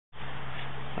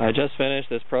I just finished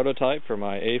this prototype for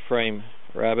my A-frame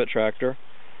rabbit tractor.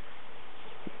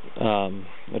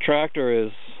 The tractor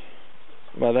is,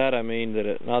 by that I mean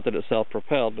that not that it's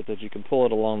self-propelled, but that you can pull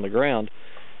it along the ground,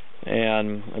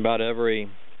 and about every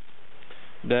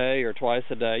day or twice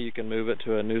a day you can move it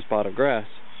to a new spot of grass.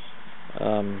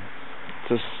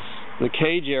 The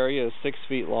cage area is 6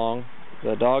 feet long.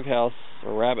 The dog house,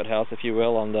 or rabbit house if you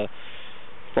will, on the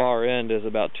far end is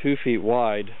about 2 feet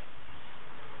wide.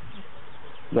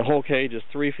 The whole cage is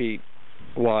 3 feet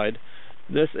wide.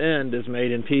 This end is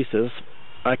made in pieces.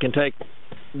 I can take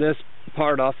this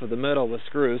part off of the middle with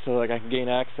screws so that I can gain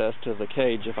access to the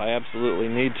cage if I absolutely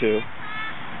need to.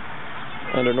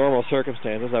 Under normal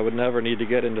circumstances, I would never need to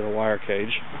get into the wire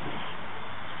cage.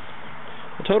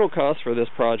 The total cost for this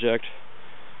project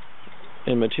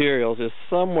in materials is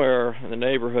somewhere in the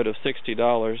neighborhood of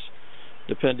 $60,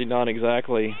 depending on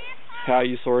exactly how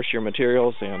you source your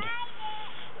materials. And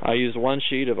I used 1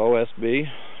 sheet of OSB.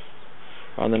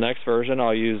 On the next version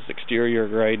I'll use exterior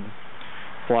grade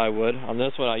plywood. On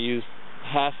this one I used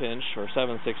 1/2 inch or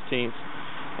 7/16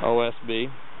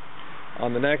 OSB.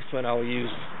 On the next one I'll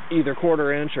use either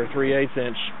 1/4 inch or 3/8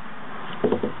 inch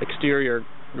exterior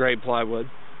grade plywood.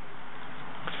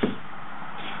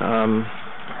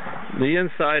 The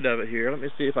inside of it here, let me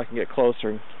see if I can get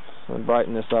closer and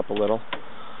brighten this up a little.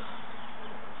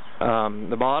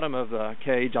 The bottom of the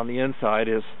cage on the inside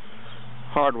is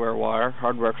hardware wire,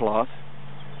 hardware cloth,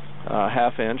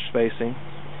 1/2 inch spacing.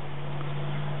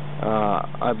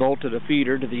 I bolted a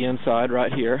feeder to the inside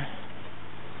right here.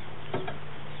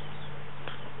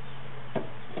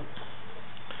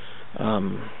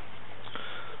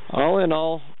 All in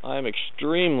all, I'm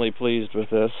extremely pleased with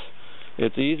this.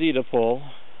 It's easy to pull.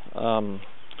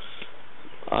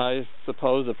 I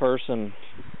suppose a person,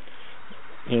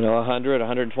 a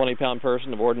 120 pound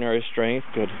person of ordinary strength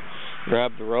could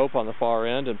grab the rope on the far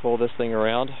end and pull this thing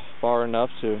around far enough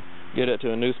to get it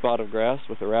to a new spot of grass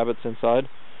with the rabbits inside.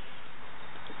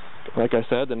 Like I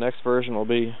said, the next version will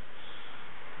be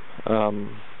a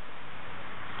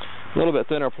little bit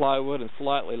thinner plywood and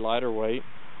slightly lighter weight.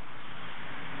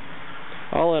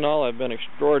 All in all, I've been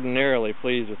extraordinarily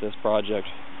pleased with this project,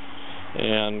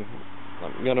 and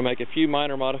I'm going to make a few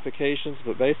minor modifications,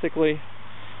 but basically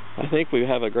I think we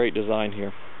have a great design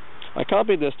here. I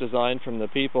copied this design from the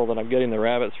people that I'm getting the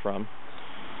rabbits from.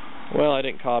 Well, I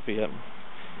didn't copy it.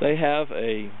 They have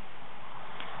a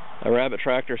rabbit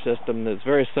tractor system that's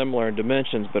very similar in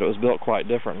dimensions, but it was built quite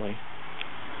differently.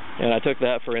 And I took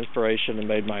that for inspiration and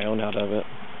made my own out of it.